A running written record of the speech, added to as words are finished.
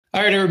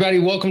All right, everybody,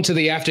 welcome to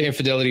the After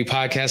Infidelity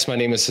podcast. My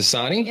name is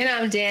Hassani. And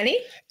I'm Danny.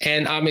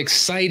 And I'm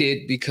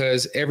excited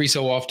because every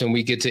so often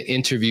we get to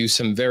interview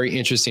some very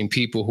interesting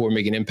people who are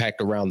making impact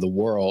around the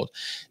world.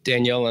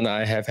 Danielle and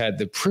I have had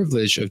the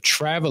privilege of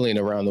traveling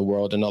around the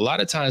world. And a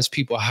lot of times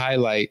people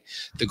highlight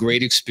the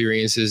great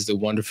experiences, the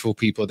wonderful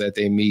people that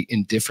they meet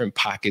in different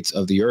pockets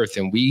of the earth.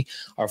 And we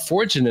are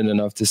fortunate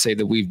enough to say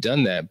that we've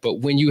done that. But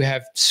when you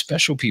have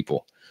special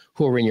people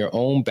who are in your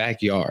own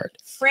backyard,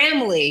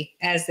 family,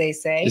 as they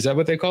say. Is that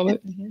what they call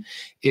it? Mm-hmm.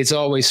 It's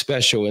always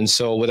special. And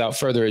so without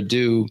further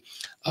ado,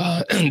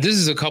 this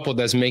is a couple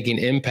that's making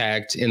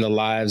impact in the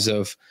lives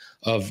of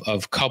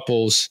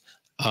couples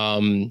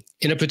in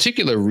a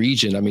particular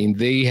region. I mean,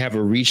 they have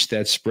a reach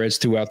that spreads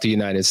throughout the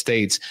United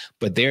States,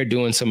 but they're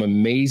doing some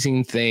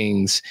amazing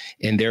things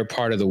in their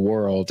part of the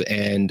world.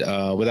 And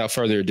without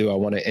further ado, I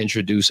want to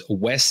introduce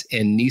Wes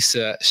and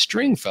Neesha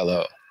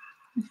Stringfellow.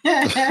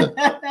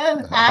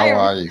 How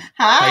are you?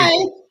 Hi.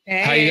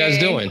 How you guys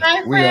doing?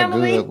 Hi, we are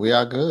good. We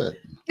are good.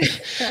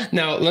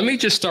 Now, let me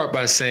just start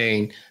by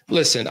saying,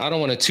 listen, I don't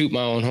want to toot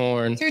my own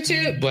horn,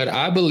 but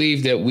I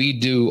believe that we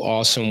do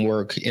awesome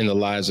work in the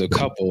lives of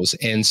couples.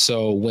 And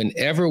so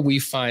whenever we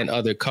find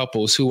other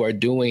couples who are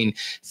doing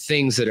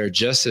things that are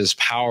just as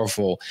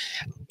powerful,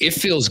 it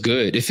feels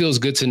good. It feels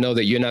good to know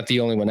that you're not the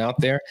only one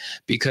out there,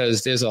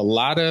 because there's a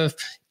lot of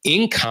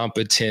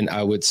incompetent,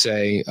 I would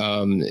say,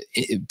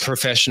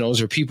 professionals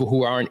or people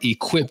who aren't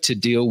equipped to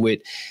deal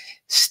with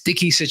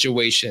sticky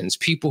situations,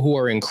 people who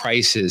are in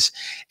crisis.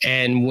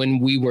 And when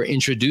we were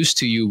introduced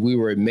to you, we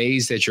were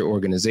amazed at your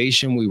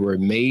organization. We were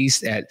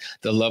amazed at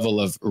the level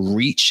of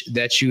reach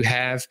that you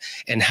have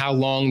and how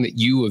long that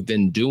you have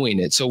been doing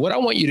it. So what I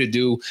want you to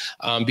do,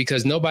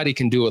 because nobody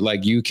can do it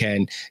like you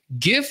can,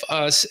 give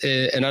us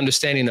an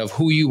understanding of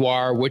who you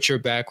are, what your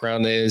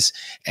background is,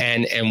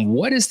 and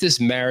what is this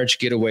marriage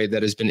getaway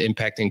that has been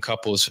impacting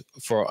couples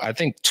for, I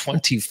think,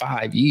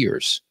 25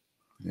 years.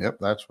 Yep,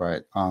 that's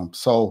right.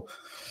 So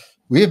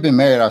we have been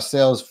married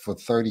ourselves for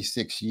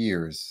 36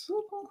 years.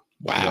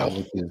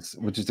 Wow.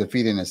 Which is a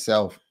feat in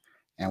itself.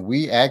 And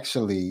we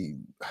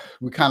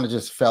kind of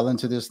just fell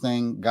into this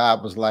thing.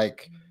 God was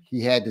like,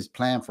 he had this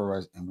plan for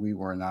us and we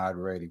were not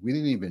ready. We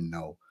didn't even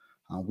know.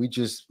 We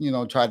just,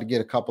 tried to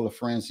get a couple of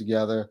friends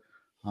together.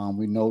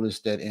 We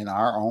noticed that in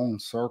our own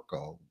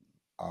circle,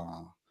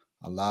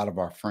 a lot of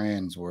our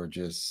friends were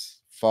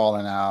just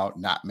falling out,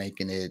 not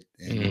making it.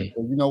 And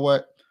you know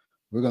what?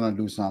 We're going to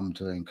do something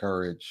to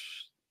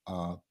encourage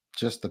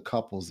just the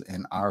couples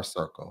in our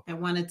circle that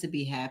wanted to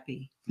be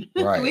happy.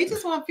 Right. We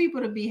just want people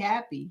to be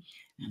happy.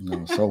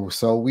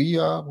 So we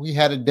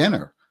had a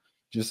dinner,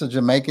 just a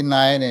Jamaican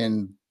night,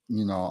 and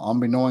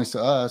unbeknownst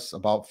to us,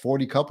 about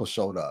 40 couples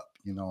showed up.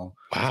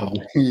 Wow.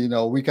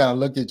 So, we kind of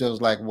looked at each other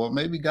like, well,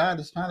 maybe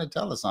God is trying to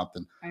tell us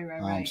something.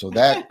 Right. So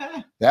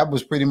that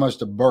was pretty much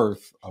the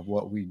birth of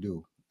what we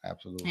do.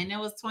 Absolutely. And it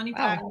was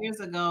 25 years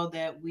ago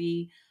that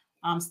we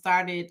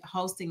started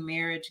hosting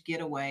marriage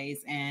getaways,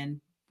 and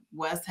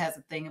Wes has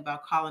a thing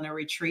about calling a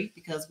retreat,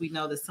 because we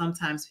know that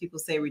sometimes people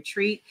say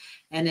retreat.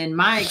 And in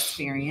my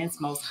experience,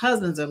 most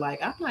husbands are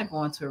like, I'm not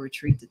going to a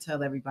retreat to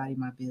tell everybody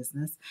my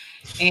business.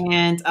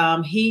 And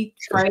he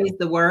phrased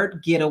the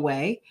word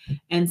getaway.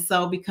 And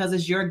so because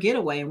it's your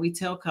getaway, and we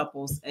tell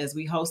couples as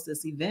we host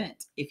this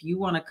event, if you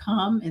want to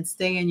come and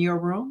stay in your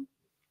room,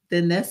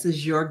 then this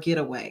is your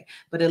getaway.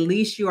 But at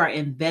least you are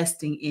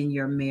investing in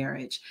your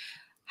marriage.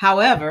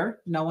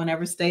 However, no one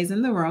ever stays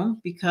in the room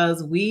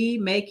because we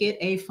make it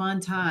a fun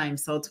time.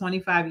 So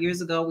 25 years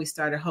ago, we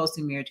started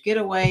hosting marriage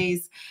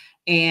getaways,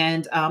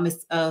 and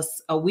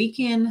it's a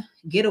weekend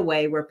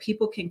getaway where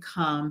people can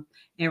come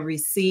and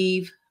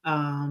receive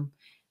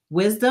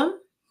wisdom,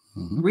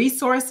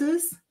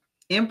 resources,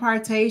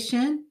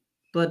 impartation.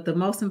 But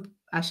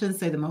I shouldn't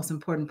say the most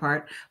important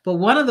part, but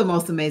one of the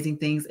most amazing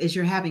things is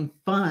you're having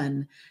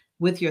fun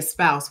with your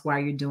spouse while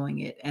you're doing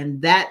it.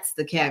 And that's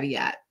the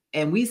caveat.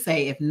 And we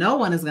say, if no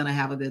one is going to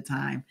have a good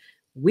time,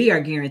 we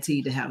are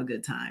guaranteed to have a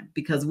good time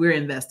because we're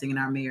investing in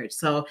our marriage.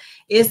 So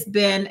it's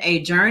been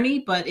a journey,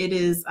 but it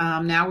is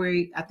now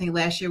I think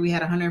last year we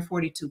had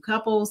 142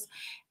 couples,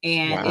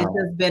 and it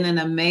has been an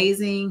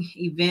amazing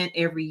event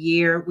every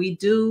year. We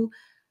do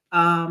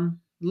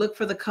look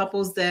for the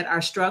couples that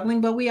are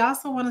struggling, but we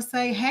also want to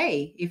say,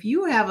 hey, if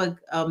you have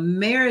a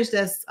marriage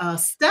that's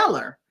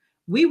stellar,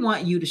 we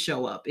want you to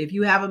show up. If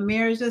you have a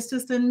marriage that's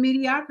just in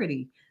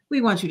mediocrity, we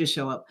want you to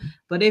show up.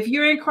 But if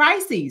you're in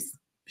crises,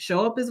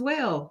 show up as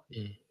well.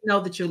 Know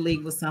that you'll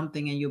leave with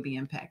something and you'll be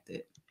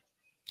impacted.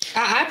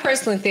 I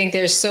personally think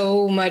there's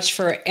so much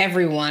for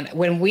everyone.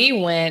 When we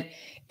went,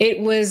 it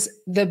was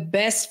the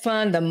best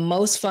fun, the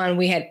most fun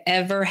we had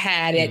ever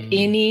had at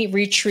any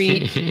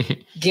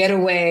retreat,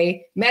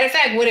 getaway. Matter of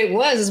fact, what it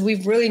was is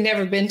we've really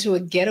never been to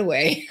a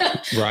getaway.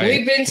 Right.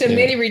 We've been to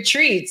many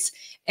retreats.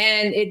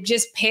 And it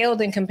just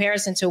paled in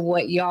comparison to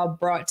what y'all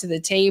brought to the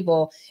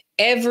table.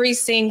 Every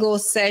single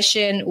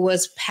session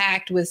was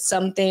packed with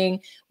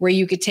something where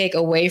you could take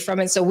away from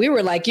it. So we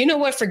were like, you know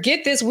what,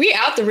 forget this. We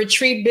out the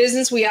retreat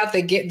business. We out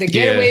the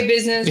getaway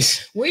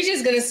business. We're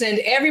just going to send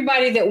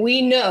everybody that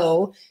we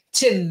know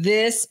to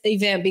this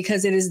event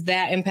because it is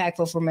that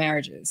impactful for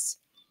marriages.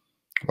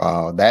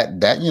 Wow,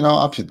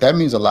 that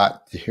means a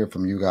lot to hear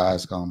from you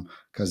guys.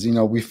 Because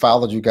we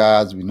followed you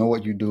guys, we know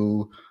what you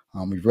do,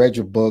 we've read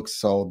your books,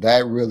 so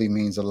that really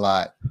means a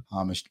lot.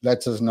 It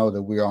lets us know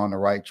that we're on the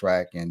right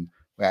track and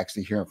we're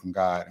actually hearing from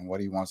God and what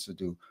He wants to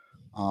do.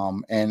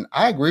 And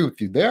I agree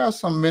with you. There are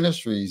some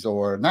ministries,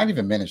 or not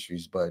even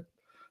ministries, but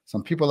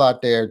some people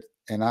out there,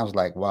 and I was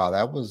like, wow,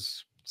 that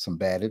was some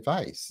bad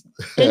advice.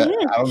 I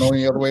don't know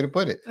any other way to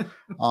put it.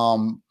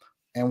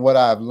 And what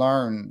I've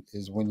learned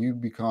is when you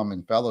become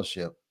in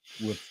fellowship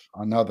with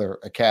another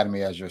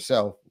academy as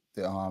yourself,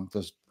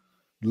 just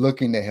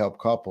looking to help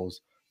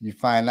couples, you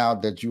find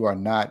out that you are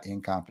not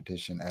in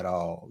competition at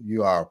all.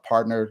 You are a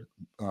partner,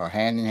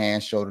 hand in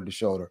hand, shoulder to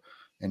shoulder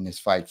in this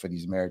fight for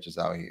these marriages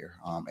out here.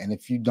 And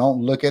if you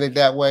don't look at it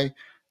that way,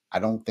 I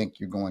don't think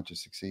you're going to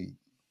succeed.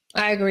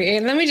 I agree.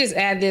 And let me just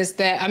add this,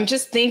 that I'm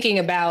just thinking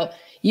about,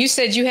 you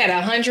said you had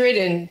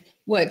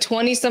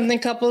 20 something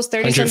couples,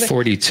 30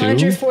 142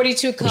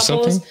 142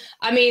 couples.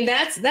 I mean,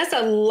 that's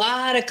a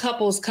lot of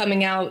couples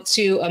coming out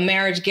to a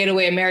marriage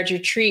getaway, a marriage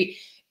retreat.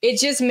 It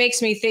just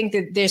makes me think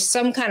that there's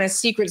some kind of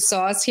secret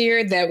sauce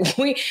here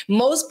that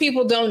most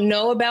people don't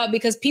know about,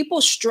 because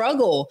people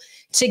struggle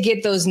to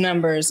get those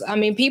numbers. I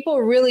mean,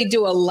 people really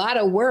do a lot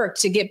of work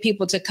to get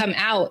people to come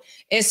out,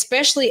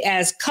 especially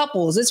as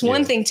couples. It's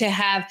one thing to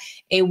have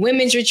a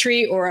women's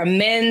retreat or a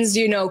men's,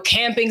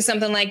 camping,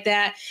 something like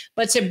that.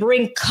 But to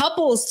bring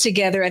couples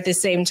together at the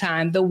same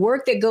time, the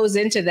work that goes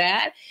into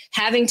that,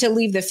 having to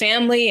leave the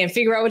family and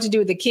figure out what to do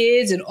with the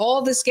kids and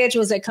all the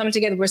schedules that come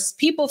together where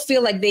people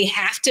feel like they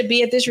have to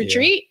be at this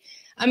retreat.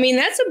 I mean,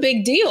 that's a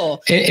big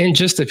deal. And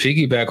just to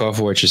piggyback off of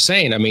what you're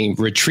saying, I mean,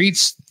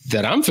 retreats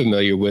that I'm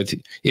familiar with,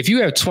 if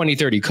you have 20,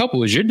 30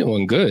 couples, you're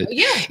doing good.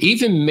 Yeah.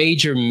 Even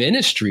major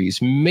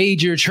ministries,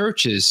 major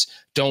churches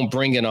don't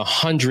bring in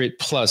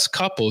 100+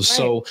 couples. Right.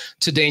 So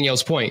to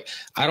Danielle's point,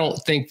 I don't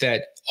think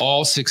that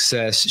all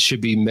success should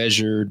be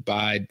measured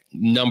by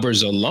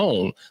numbers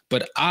alone,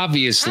 but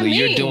obviously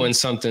you're doing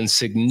something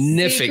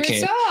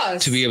significant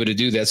to be able to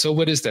do that. So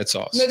what is that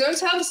sauce? No, don't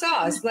tell the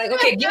sauce. Like,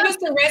 okay, give us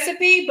the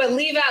recipe, but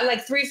leave out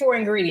like 3-4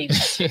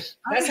 ingredients.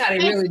 That's how they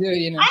really do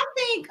it, I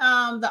think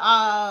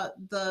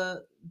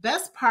the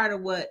best part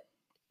of what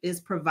is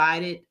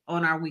provided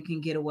on our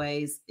weekend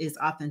getaways is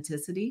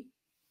authenticity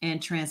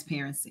and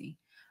transparency.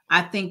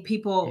 I think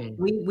people,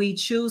 we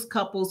choose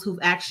couples who've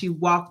actually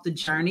walked the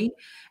journey.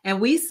 And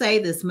we say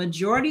this,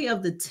 majority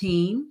of the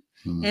team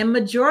and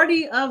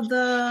majority of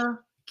the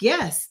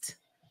guests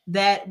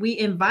that we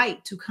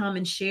invite to come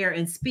and share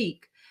and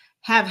speak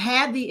have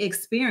had the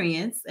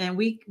experience. And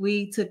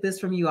we took this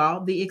from you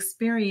all, the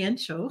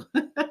experiential.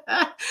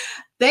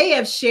 They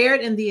have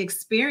shared in the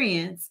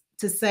experience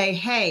to say,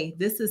 hey,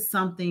 this is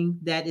something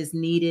that is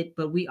needed,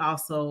 but we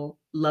also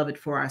love it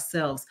for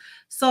ourselves.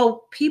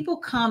 So people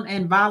come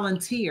and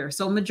volunteer.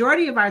 So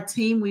majority of our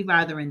team, we've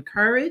either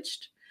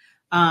encouraged,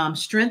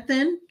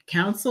 strengthened,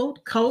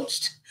 counseled,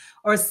 coached,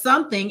 or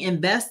something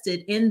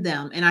invested in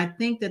them. And I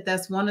think that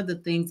that's one of the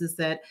things is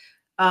that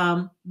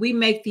we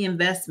make the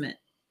investment.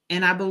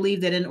 And I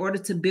believe that in order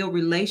to build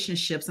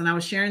relationships, and I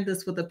was sharing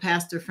this with a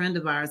pastor friend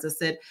of ours, I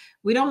said,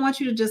 we don't want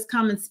you to just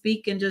come and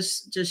speak and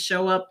just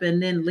show up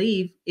and then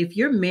leave. If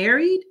you're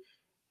married,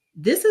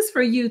 this is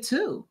for you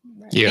too.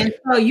 Yeah. And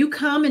so you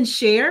come and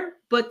share,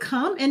 but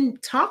come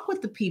and talk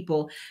with the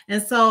people.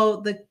 And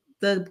so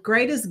the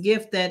greatest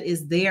gift that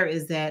is there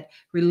is that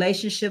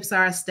relationships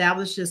are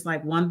established, just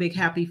like one big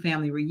happy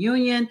family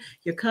reunion,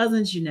 your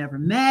cousins you never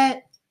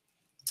met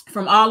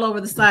from all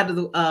over the side of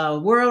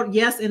the world.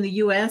 Yes, in the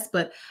US,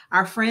 but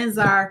our friends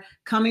are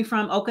coming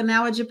from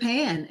Okinawa,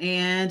 Japan,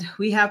 and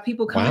we have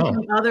people coming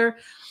from other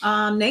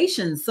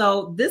nations.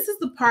 So this is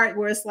the part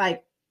where it's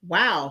like,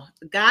 wow,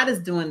 God is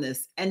doing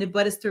this,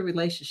 but it's through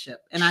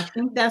relationship. And I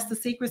think that's the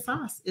secret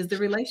sauce, is the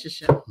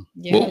relationship.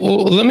 Yeah.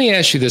 Well, let me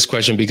ask you this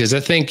question, because I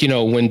think,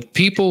 when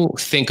people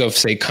think of,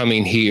 say,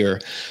 coming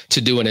here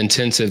to do an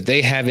intensive,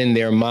 they have in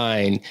their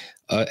mind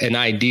an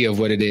idea of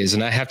what it is.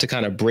 And I have to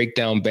kind of break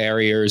down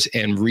barriers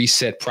and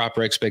reset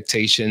proper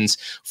expectations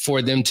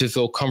for them to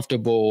feel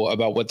comfortable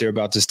about what they're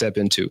about to step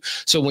into.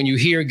 So when you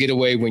hear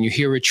getaway, when you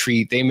hear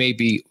retreat, they may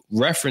be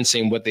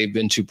referencing what they've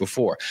been to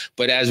before.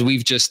 But as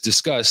we've just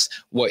discussed,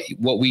 what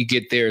we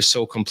get there is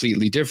so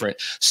completely different.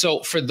 So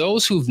for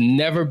those who've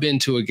never been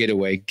to a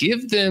getaway,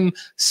 give them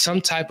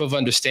some type of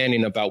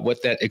understanding about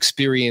what that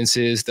experience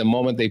is, the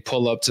moment they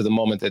pull up to the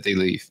moment that they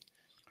leave.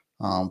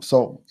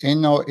 So,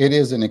 it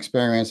is an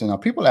experience.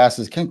 And people ask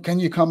us,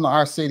 can you come to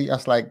our city? I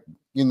was like,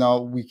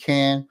 we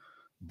can,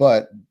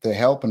 but the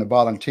help and the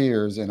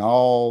volunteers and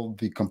all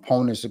the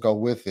components that go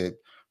with it,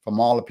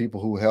 from all the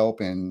people who help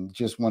and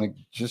just want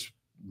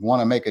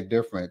to make a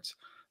difference.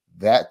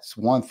 That's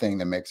one thing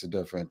that makes a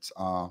difference.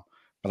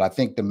 But I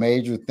think the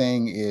major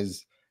thing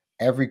is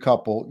every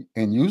couple,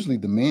 and usually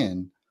the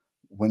men,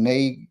 when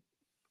they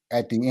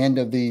at the end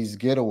of these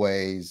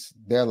getaways,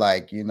 they're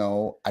like, you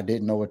know, I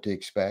didn't know what to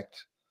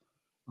expect.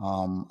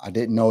 I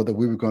didn't know that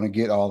we were going to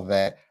get all of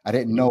that. I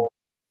didn't know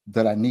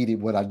that I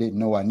needed what I didn't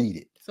know I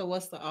needed. So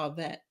what's the all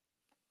that?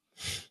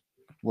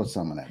 What's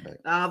some of that, babe?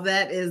 All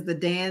that is the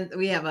dance.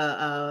 We have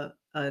a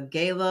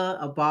gala,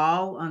 a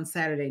ball on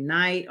Saturday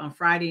night. On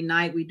Friday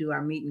night, we do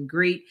our meet and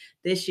greet.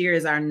 This year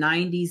is our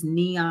 90s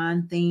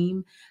neon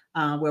theme,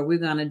 where we're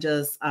going to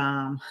just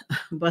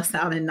bust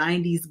out in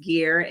 90s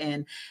gear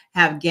and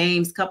have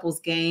games, couples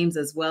games,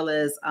 as well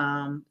as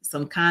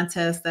some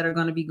contests that are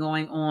going to be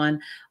going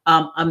on.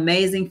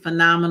 Amazing,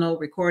 phenomenal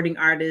recording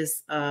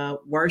artists,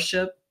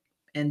 worship.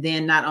 And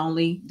then not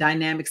only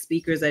dynamic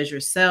speakers as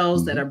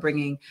yourselves that are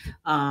bringing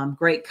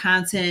great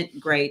content,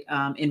 great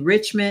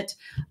enrichment.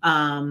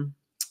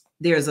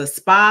 There's a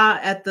spa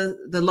at the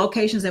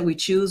locations that we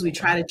choose. We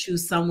try to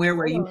choose somewhere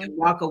where you can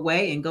walk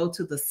away and go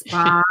to the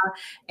spa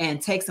and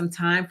take some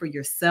time for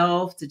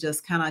yourself to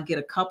just kind of get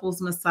a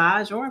couples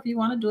massage, or if you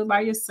want to do it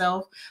by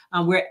yourself,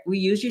 where we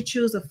usually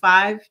choose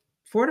a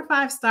 4 to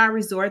 5 star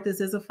resort.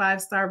 This is a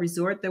 5-star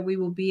resort that we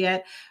will be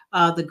at.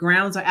 The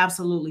grounds are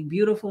absolutely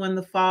beautiful in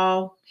the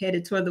fall,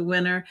 headed toward the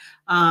winter.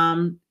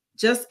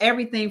 Just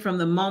everything from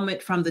the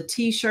moment, from the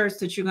t-shirts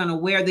that you're going to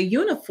wear, the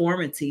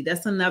uniformity,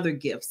 that's another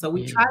gift. So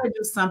we try to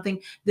do something.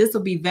 This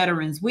will be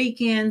Veterans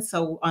Weekend.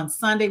 So on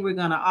Sunday, we're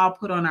going to all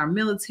put on our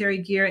military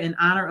gear in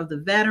honor of the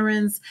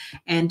veterans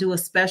and do a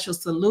special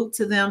salute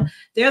to them.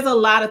 There's a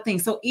lot of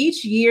things. So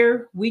each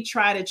year we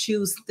try to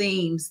choose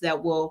themes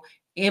that will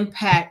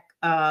impact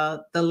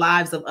the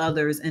lives of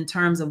others in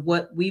terms of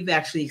what we've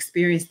actually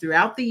experienced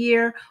throughout the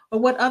year or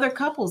what other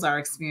couples are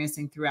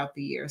experiencing throughout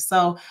the year.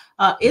 So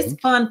it's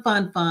fun.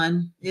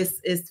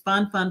 It's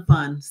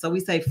fun. So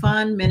we say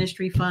fun,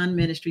 ministry, fun.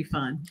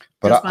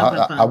 But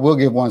I will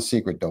give one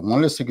secret though. One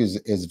of the secrets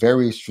is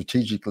very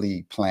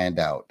strategically planned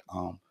out.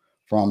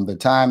 From the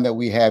time that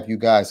we have you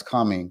guys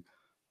coming,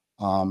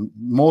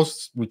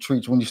 most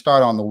retreats, when you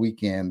start on the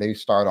weekend, they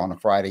start on a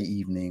Friday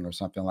evening or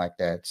something like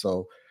that.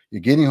 So you're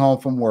getting home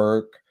from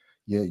work,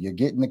 you're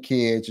getting the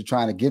kids, you're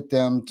trying to get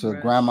them to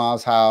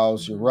grandma's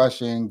house, you're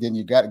rushing, then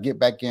you got to get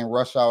back in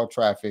rush hour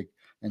traffic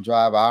and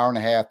drive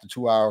 1.5 to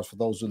 2 hours for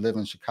those who live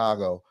in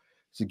Chicago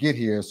to get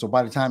here. So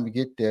by the time you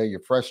get there,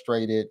 you're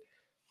frustrated.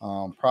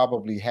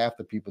 Probably half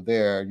the people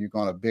there, you're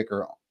going to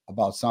bicker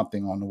about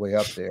something on the way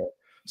up there.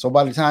 So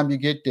by the time you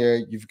get there,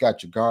 you've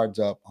got your guards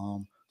up.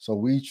 So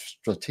we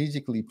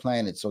strategically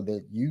plan it so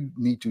that you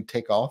need to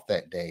take off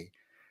that day,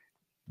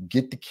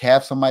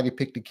 have somebody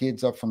pick the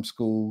kids up from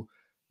school,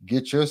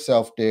 get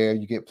yourself there.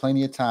 You get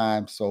plenty of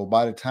time. So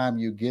by the time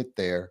you get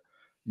there,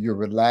 you're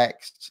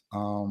relaxed.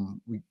 And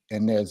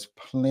there's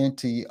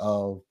plenty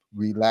of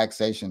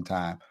relaxation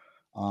time.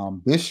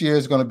 This year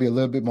is going to be a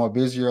little bit more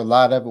busier. A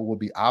lot of it will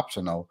be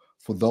optional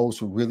for those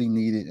who really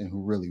need it and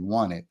who really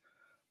want it.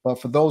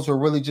 But for those who are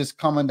really just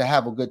coming to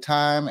have a good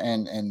time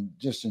and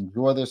just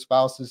enjoy their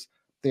spouses,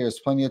 there's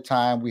plenty of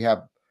time. We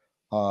have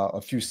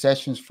a few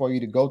sessions for you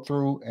to go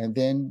through, and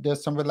then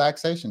there's some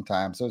relaxation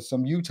time. So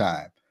some you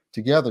time,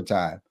 together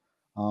time.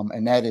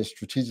 And that is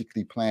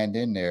strategically planned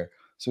in there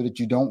so that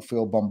you don't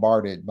feel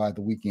bombarded by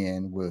the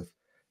weekend with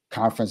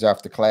conference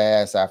after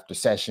class, after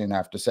session,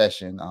 after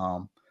session.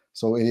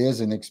 So it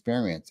is an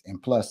experience.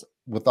 And plus,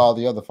 with all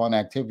the other fun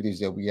activities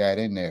that we add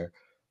in there,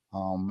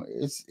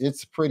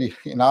 it's pretty,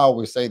 and I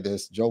always say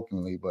this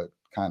jokingly, but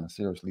kind of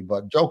seriously,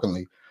 but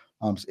jokingly,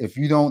 if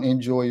you don't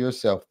enjoy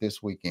yourself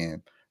this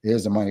weekend,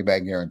 there's a money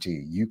back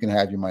guarantee. You can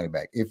have your money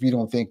back if you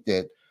don't think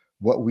that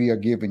what we are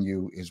giving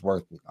you is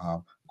worth it.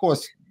 Of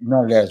course,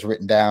 none of that is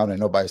written down, and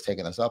nobody's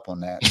taking us up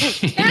on that.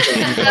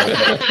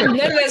 None of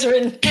that's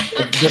written.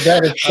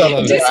 That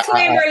is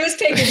disclaimer. Let's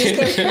take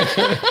a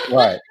disclaimer.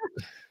 Right.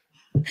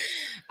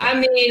 I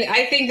mean,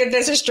 I think that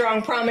that's a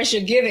strong promise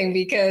you're giving,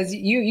 because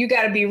you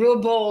got to be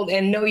real bold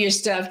and know your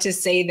stuff to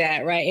say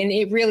that, right? And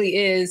it really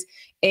is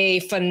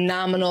a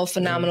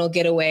phenomenal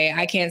getaway.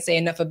 I can't say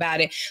enough about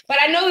it. But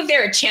I know that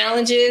there are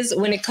challenges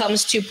when it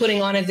comes to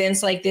putting on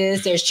events like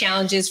this. There's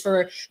challenges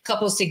for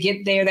couples to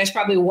get there. That's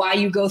probably why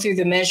you go through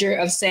the measure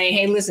of saying,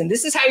 hey, listen,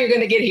 this is how you're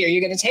going to get here. You're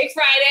going to take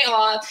Friday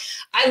off.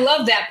 I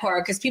love that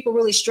part, because people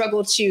really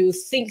struggle to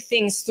think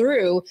things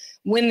through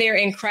when they're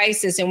in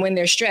crisis and when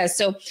they're stressed.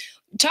 So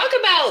talk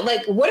about,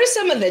 like, what are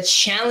some of the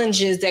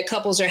challenges that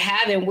couples are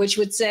having, which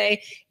would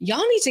say,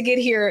 y'all need to get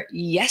here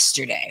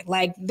yesterday.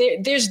 Like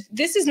this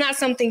is not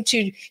something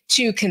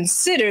to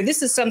consider.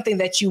 This is something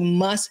that you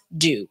must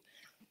do.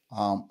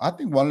 I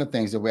think one of the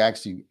things that we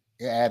actually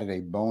added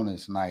a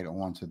bonus night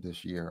onto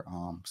this year.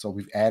 So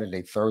we've added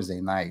a Thursday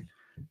night,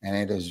 and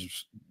it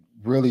is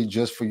really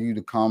just for you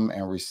to come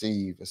and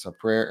receive. It's a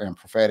prayer and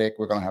prophetic.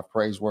 We're going to have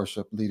praise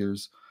worship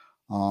leaders,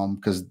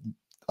 because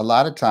a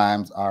lot of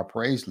times our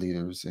praise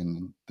leaders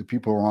and the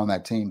people who are on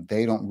that team,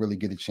 they don't really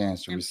get a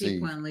chance to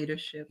receive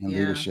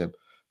leadership.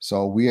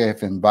 So we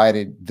have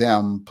invited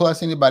them,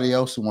 plus anybody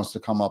else who wants to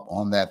come up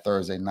on that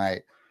Thursday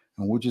night,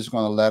 and we're just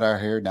going to let our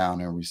hair down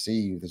and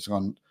receive. It's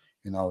going,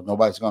 You know,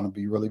 nobody's going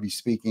to really be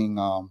speaking.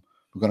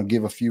 We're going to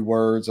give a few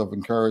words of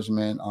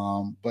encouragement,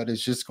 but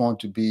it's just going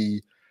to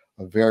be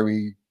a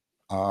very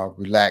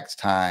relaxed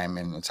time,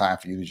 and a time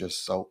for you to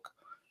just soak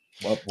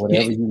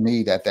whatever you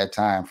need at that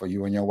time for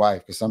you and your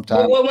wife. Because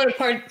sometimes,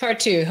 part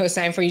two,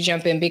 Hossein, before you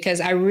jump in,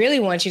 because I really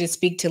want you to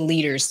speak to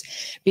leaders,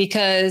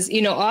 because,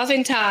 you know,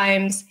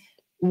 oftentimes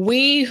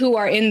we who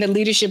are in the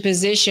leadership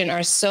position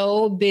are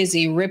so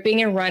busy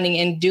ripping and running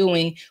and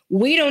doing,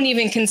 we don't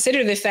even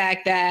consider the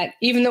fact that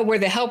even though we're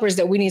the helpers,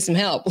 that we need some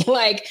help.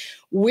 Like,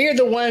 we're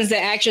the ones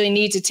that actually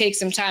need to take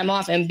some time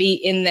off and be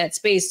in that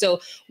space.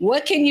 So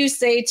what can you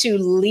say to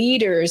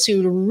leaders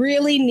who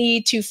really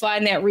need to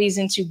find that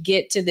reason to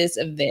get to this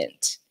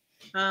event?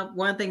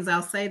 One of the things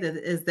I'll say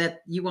is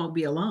that you won't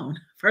be alone,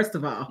 first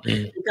of all,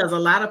 because a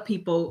lot of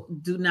people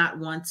do not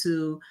want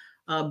to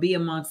be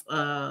amongst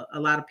a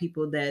lot of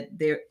people that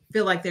they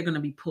feel like they're going to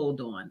be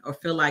pulled on, or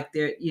feel like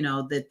they're, you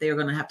know, that they're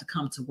going to have to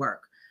come to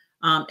work.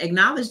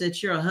 Acknowledge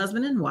that you're a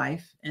husband and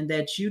wife, and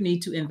that you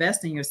need to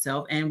invest in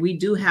yourself. And we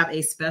do have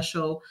a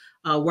special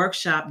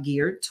workshop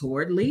geared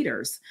toward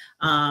leaders.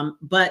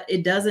 But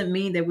it doesn't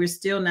mean that we're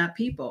still not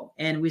people,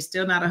 and we're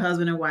still not a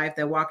husband and wife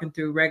that walking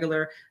through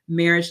regular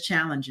marriage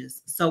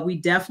challenges. So we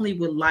definitely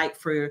would like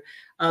for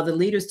the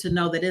leaders to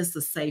know that it's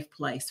a safe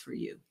place for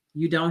you.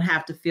 You don't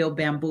have to feel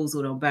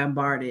bamboozled or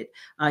bombarded.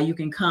 You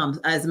can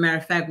come. As a matter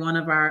of fact, one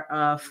of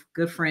our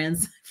good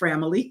friends,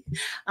 family,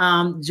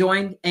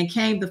 joined and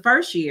came the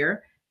first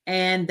year,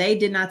 and they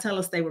did not tell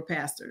us they were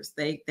pastors.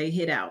 They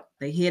hid out.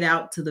 They hid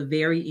out to the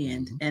very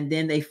end. And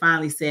then they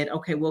finally said,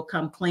 okay, we'll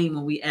come clean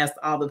when we asked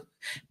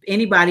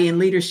anybody in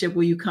leadership,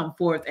 will you come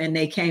forth? And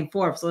they came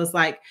forth. So it's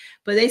like,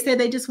 but they said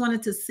they just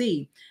wanted to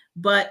see.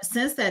 But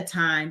since that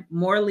time,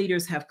 more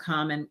leaders have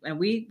come, and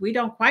we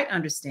don't quite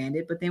understand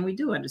it, but then we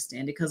do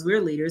understand it because we're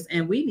leaders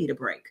and we need a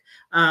break.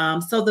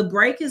 So the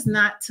break is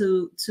not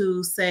to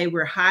say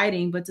we're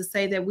hiding, but to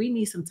say that we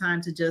need some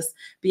time to just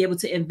be able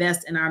to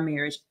invest in our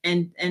marriage.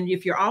 And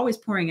if you're always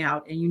pouring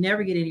out and you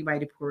never get anybody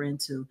to pour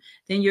into,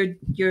 then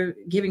you're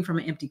giving from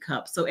an empty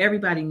cup. So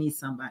everybody needs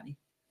somebody.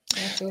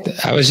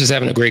 I was just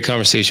having a great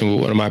conversation with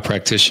one of my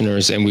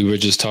practitioners, and we were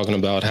just talking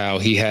about how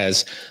he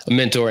has a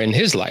mentor in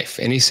his life.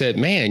 And he said,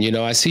 man, you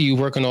know, I see you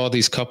working all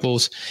these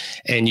couples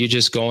and you're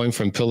just going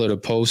from pillar to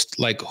post.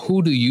 Like,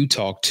 who do you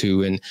talk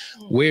to, and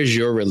where's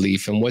your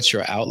relief, and what's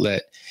your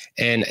outlet?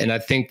 And I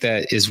think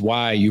that is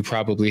why you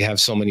probably have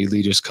so many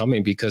leaders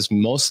coming, because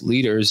most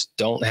leaders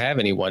don't have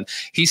anyone.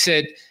 He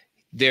said,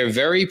 they're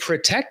very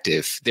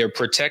protective. They're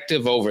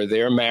protective over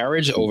their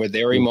marriage, over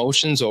their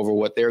emotions, over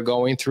what they're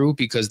going through,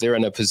 because they're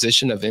in a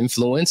position of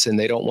influence and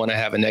they don't want to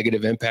have a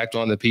negative impact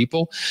on the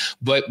people.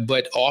 But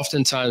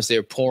oftentimes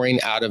they're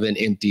pouring out of an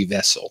empty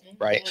vessel,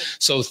 right?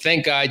 So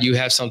thank God you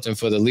have something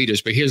for the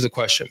leaders. But here's the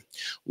question: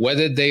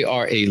 whether they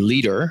are a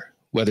leader,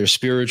 whether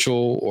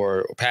spiritual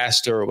or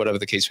pastor or whatever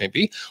the case may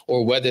be,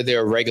 or whether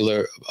they're a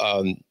regular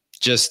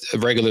just a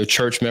regular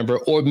church member,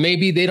 or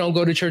maybe they don't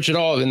go to church at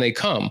all and they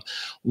come.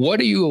 What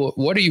are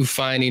you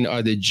finding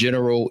are the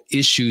general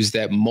issues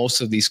that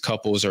most of these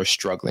couples are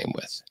struggling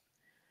with?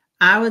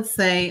 I would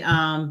say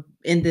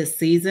in this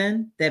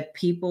season that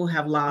people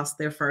have lost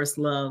their first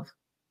love.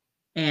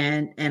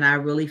 And I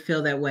really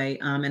feel that way.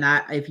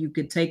 If you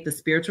could take the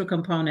spiritual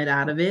component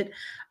out of it,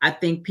 I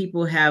think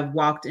people have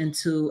walked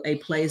into a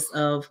place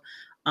of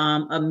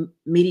a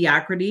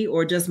mediocrity,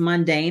 or just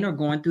mundane, or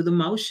going through the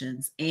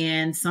motions.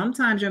 And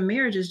sometimes your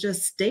marriage is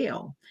just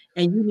stale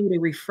and you need a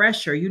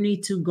refresher. You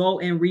need to go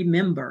and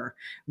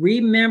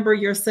remember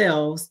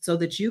yourselves so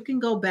that you can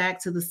go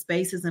back to the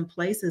spaces and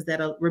places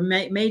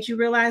that made you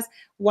realize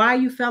why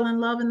you fell in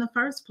love in the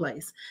first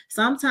place.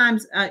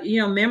 Sometimes,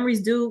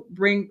 memories do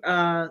bring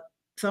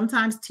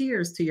sometimes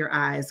tears to your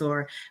eyes.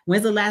 Or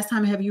when's the last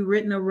time have you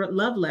written a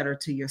love letter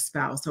to your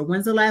spouse? Or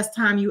when's the last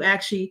time you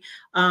actually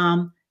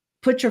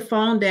put your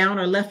phone down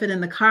or left it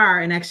in the car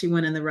and actually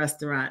went in the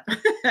restaurant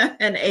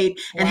and ate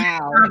and had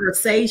a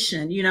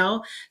conversation,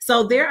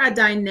 So there are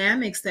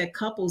dynamics that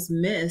couples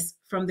miss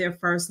from their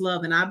first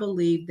love. And I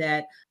believe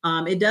that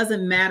it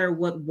doesn't matter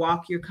what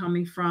walk you're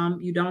coming from.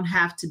 You don't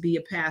have to be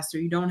a pastor.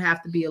 You don't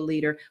have to be a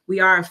leader.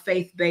 We are a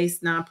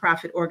faith-based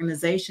nonprofit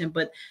organization,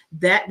 but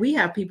that we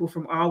have people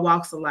from all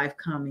walks of life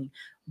coming.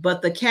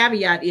 But the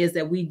caveat is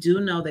that we do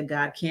know that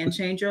God can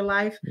change your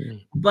life,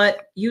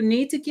 but you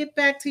need to get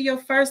back to your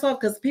first love,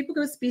 because people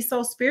can be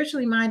so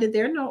spiritually minded,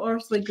 they're no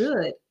earthly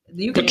good.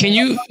 Can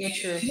you,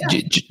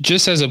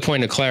 just as a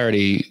point of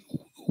clarity,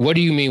 what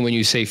do you mean when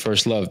you say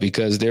first love?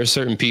 Because there are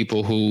certain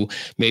people who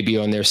may be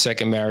on their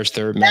second marriage,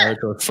 third marriage,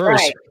 or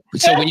first. Right.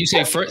 So when you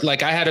say first,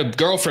 like I had a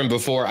girlfriend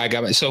before I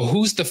got, so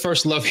who's the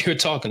first love you're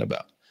talking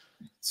about?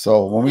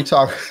 So when we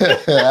talk,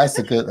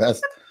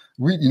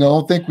 we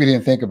don't think we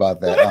didn't think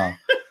about that.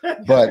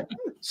 But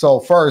so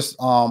first,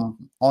 on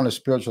a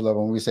spiritual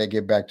level, when we say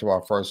get back to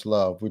our first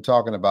love, we're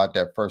talking about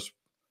that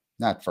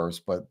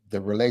but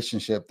the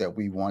relationship that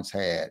we once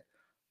had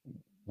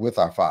with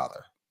our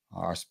Father,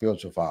 our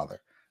spiritual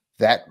Father.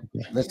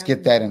 Let's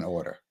get that in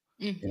order.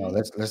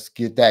 Let's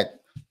get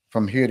that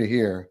from here to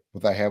here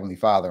with our Heavenly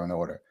Father in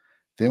order.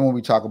 Then when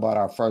we talk about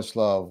our first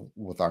love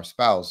with our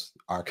spouse,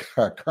 our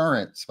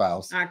current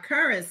spouse,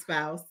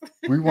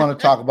 we want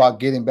to talk about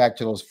getting back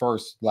to those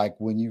first, like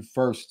when you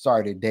first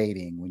started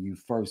dating, when you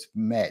first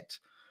met,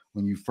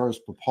 when you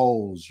first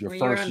proposed, your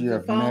first year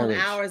of marriage.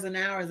 Hours and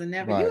hours and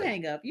never. Right. You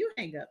hang up.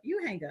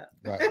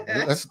 Right.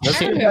 Let's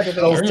get back to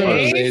those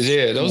days.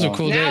 Yeah, those are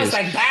cool days. Now it's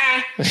like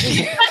bye.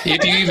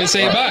 If you even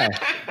say bye,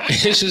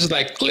 it's just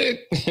like click.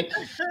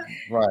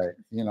 Right.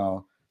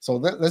 So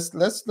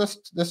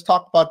let's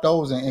talk about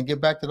those and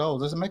get back to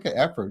those. Let's make an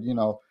effort,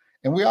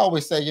 And we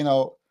always say,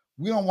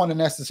 we don't want to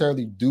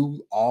necessarily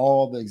do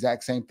all the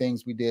exact same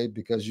things we did,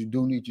 because you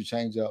do need to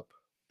change up.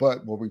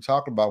 But what we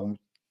talk about when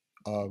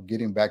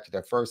getting back to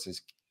that first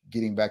is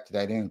getting back to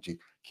that energy.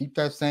 Keep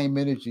that same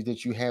energy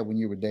that you had when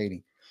you were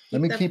dating.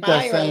 Let me keep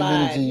that same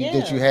energy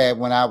that you had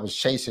when I was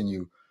chasing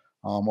you,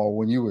 or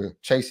when you were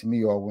chasing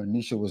me, or when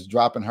Neesha was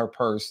dropping her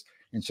purse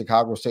in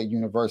Chicago State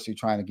University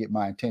trying to get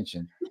my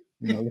attention.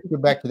 Let's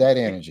get back to that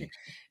energy.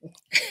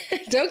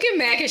 Don't get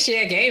mad because she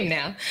had game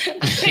now.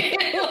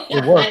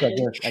 It worked, I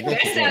guess.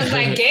 That sounds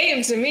like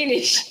game to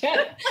me,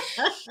 Neesha.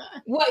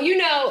 Well,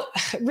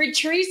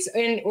 retreats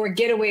or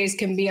getaways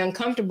can be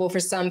uncomfortable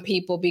for some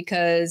people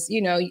because,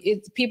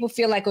 people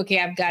feel like, okay,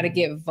 I've got to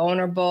get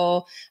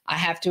vulnerable. I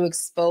have to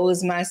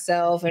expose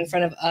myself in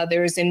front of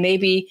others. And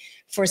maybe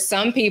for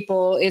some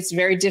people, it's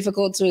very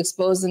difficult to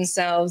expose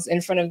themselves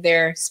in front of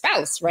their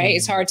spouse, right? Mm-hmm.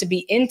 It's hard to be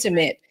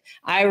intimate.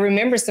 I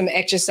remember some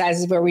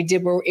exercises where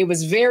it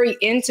was very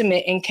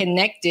intimate and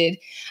connected.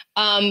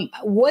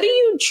 What do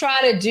you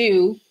try to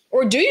do,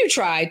 or do you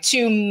try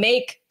to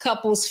make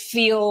couples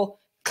feel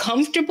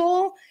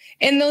comfortable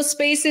in those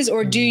spaces,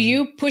 or do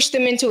you push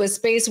them into a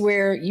space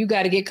where you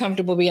got to get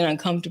comfortable being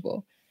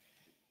uncomfortable?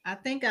 I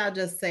think I'll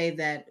just say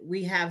that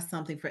we have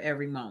something for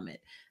every moment.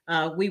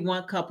 We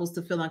want couples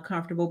to feel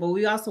uncomfortable, but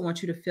we also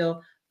want you to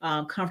feel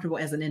comfortable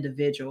as an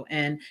individual.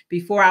 And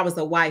before I was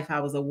a wife, I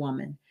was a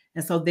woman.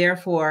 And so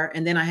therefore,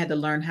 and then I had to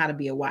learn how to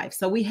be a wife.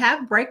 So we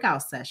have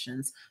breakout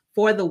sessions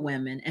for the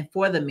women and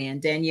for the men.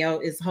 Danielle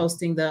is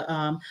hosting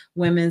the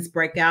women's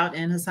breakout,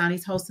 and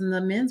Hassani's hosting the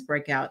men's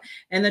breakout.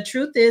 And the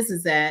truth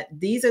is that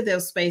these are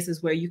those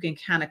spaces where you can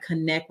kind of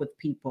connect with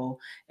people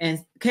and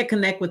can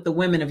connect with the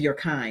women of your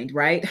kind,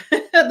 right?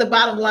 The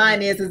bottom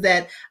line is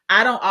that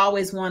I don't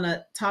always want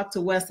to talk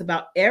to Wes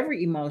about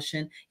every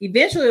emotion.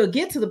 Eventually it'll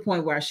get to the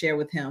point where I share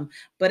with him.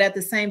 But at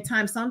the same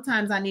time,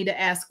 sometimes I need to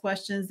ask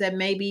questions that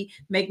maybe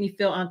make me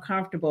feel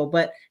uncomfortable.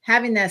 But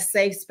having that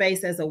safe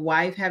space as a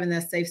wife, having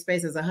that safe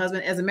space as a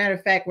husband, as a matter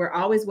of fact, we're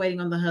always waiting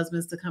on the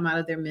husbands to come out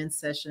of their men's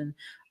session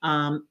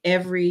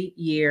every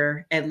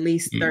year, at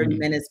least 30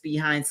 minutes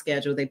behind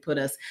schedule they put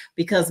us,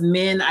 because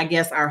men, I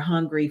guess, are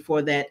hungry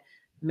for that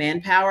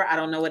manpower. I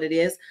don't know what it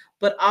is.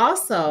 But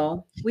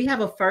also, we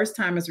have a first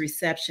timers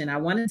reception. I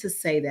wanted to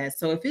say that.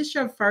 So if it's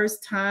your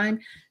first time,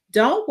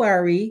 don't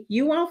worry.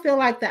 You won't feel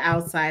like the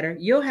outsider.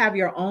 You'll have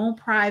your own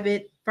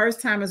private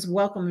first timers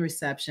welcome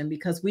reception,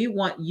 because we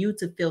want you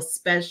to feel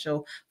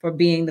special for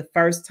being the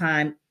first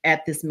time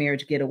at this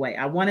marriage getaway.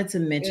 I wanted to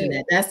mention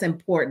that. That's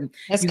important.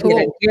 That's you cool.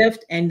 Get a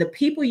gift, and the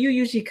people you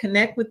usually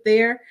connect with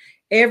there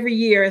every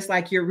year, it's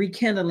like you're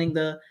rekindling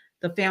the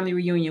family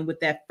reunion with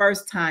that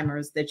first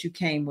timers that you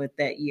came with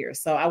that year.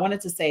 So I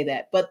wanted to say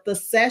that. But the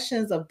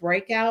sessions of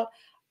breakout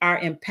are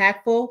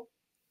impactful.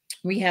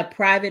 We have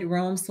private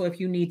rooms. So if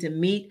you need to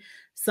meet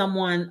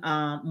someone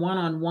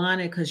one-on-one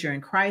because you're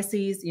in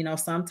crises,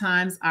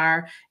 sometimes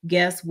our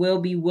guests will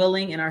be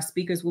willing and our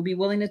speakers will be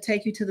willing to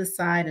take you to the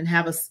side and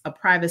have a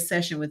private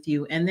session with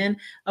you. And then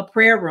a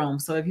prayer room.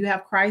 So if you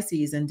have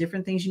crises and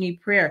different things you need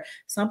prayer,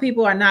 some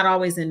people are not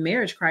always in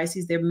marriage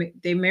crises. Their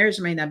marriage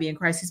may not be in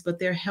crisis, but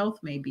their health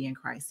may be in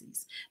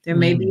crises. There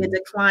may be a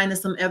decline in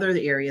some other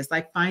areas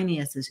like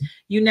finances.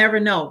 You never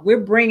know.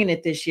 We're bringing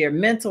it this year: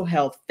 mental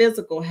health,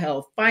 physical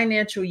health,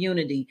 financial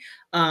unity,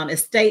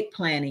 estate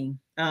planning.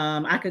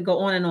 I could go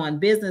on and on,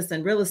 business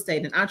and real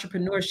estate and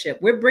entrepreneurship.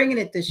 We're bringing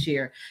it this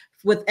year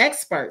with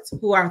experts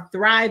who are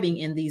thriving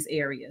in these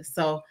areas.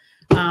 So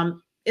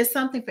it's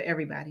something for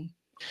everybody.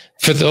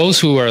 For those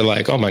who are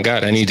like, oh my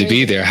God, I need to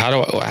be there. How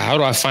do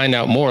I find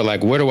out more?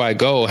 Like, where do I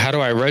go? How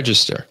do I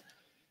register?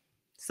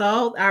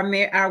 So our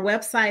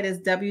website is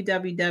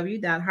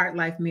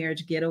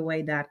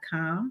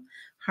www.heartlifemarriagegetaway.com.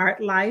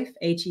 Heartlife,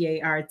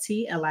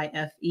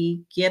 HEARTLIFE,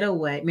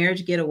 getaway,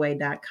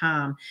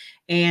 marriagegetaway.com.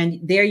 And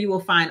there you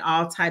will find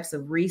all types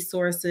of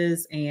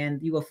resources,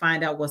 and you will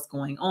find out what's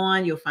going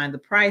on. You'll find the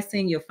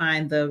pricing. You'll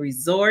find the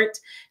resort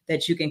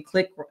that you can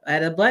click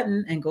at a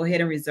button and go ahead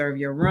and reserve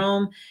your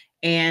room.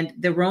 And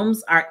the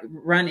rooms are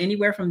run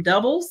anywhere from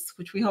doubles,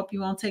 which we hope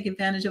you won't take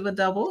advantage of a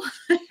double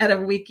at a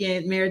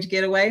weekend marriage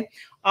getaway,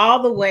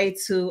 all the way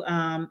to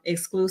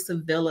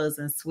exclusive villas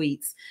and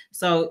suites.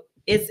 So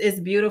it's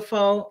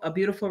beautiful, a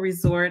beautiful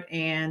resort,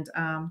 and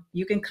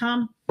you can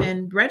come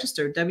and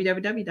register,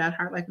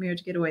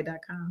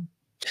 www.heartlifemarriagegetaway.com.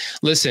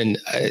 listen,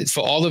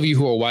 for all of you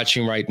who are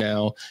watching right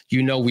now,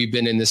 you know, we've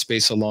been in this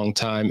space a long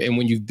time. And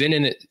when you've been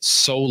in it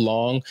so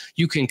long,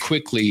 you can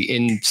quickly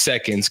in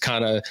seconds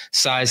kind of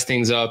size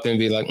things up and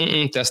be like,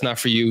 that's not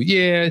for you.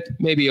 Yeah,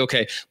 maybe.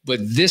 Okay. But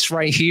this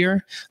right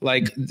here,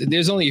 like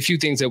there's only a few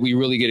things that we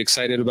really get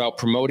excited about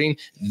promoting.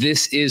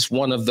 This is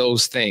one of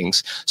those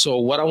things. So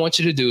what I want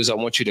you to do is I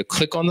want you to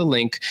click on the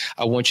link.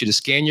 I want you to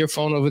scan your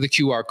phone over the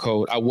QR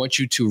code. I want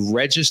you to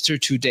register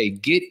today.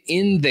 Get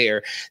in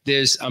there.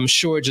 There's, I'm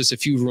sure, just a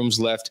few rooms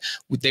left.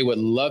 They would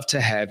love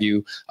to have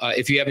you.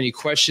 If you have any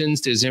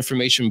questions, there's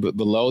information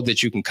below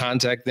that you can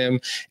contact them.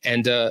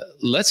 And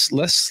let's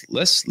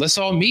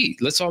all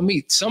meet. Let's all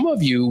meet. Some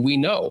of you we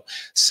know.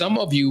 Some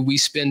of you we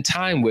spend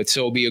time with.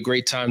 So it'll be a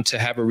great time to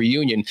have a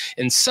reunion.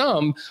 And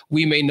some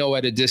we may know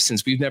at a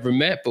distance. We've never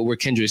met, but we're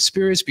kindred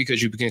spirits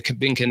because you've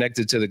been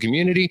connected to the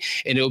community.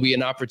 And it'll be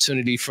an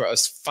opportunity for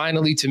us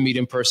finally to meet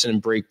in person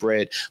and break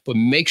bread. But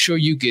make sure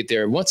you get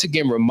there. Once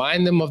again,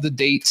 remind them of the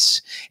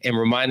dates and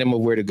remind them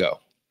of where to go.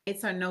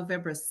 Dates are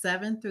November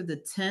 7th through the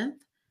 10th,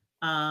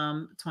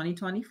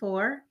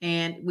 2024.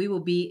 And we will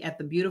be at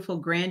the beautiful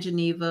Grand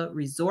Geneva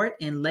Resort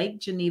in Lake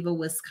Geneva,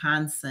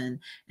 Wisconsin.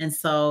 And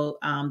so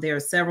there are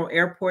several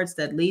airports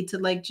that lead to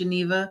Lake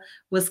Geneva,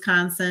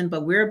 Wisconsin,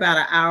 but we're about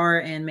an hour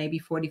and maybe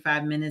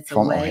 45 minutes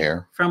away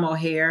from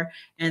O'Hare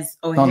and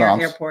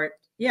O'Hare Airport.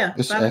 Yeah.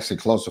 It's actually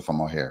closer from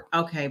O'Hare.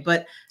 Okay.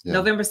 But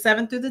November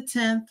 7th through the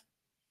 10th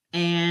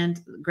and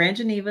Grand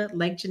Geneva,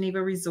 Lake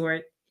Geneva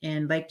Resort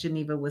in Lake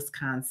Geneva,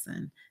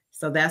 Wisconsin.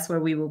 So that's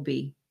where we will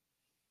be.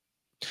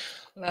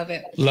 Love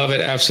it. Love it.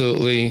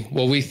 Absolutely.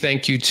 Well, we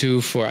thank you too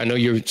for, I know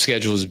your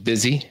schedule is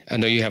busy. I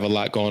know you have a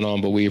lot going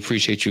on, but we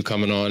appreciate you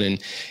coming on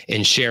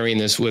and sharing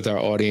this with our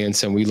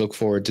audience. And we look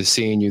forward to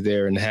seeing you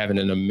there and having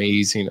an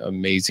amazing,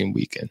 amazing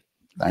weekend.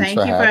 Thank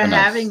you for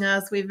having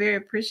us. We're very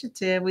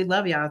appreciative. We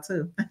love y'all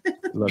too.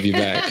 Love you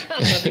back.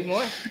 Love you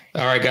more.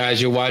 All right,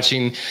 guys, you're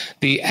watching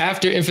the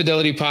After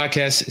Infidelity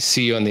podcast.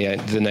 See you on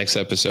the next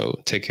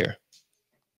episode. Take care.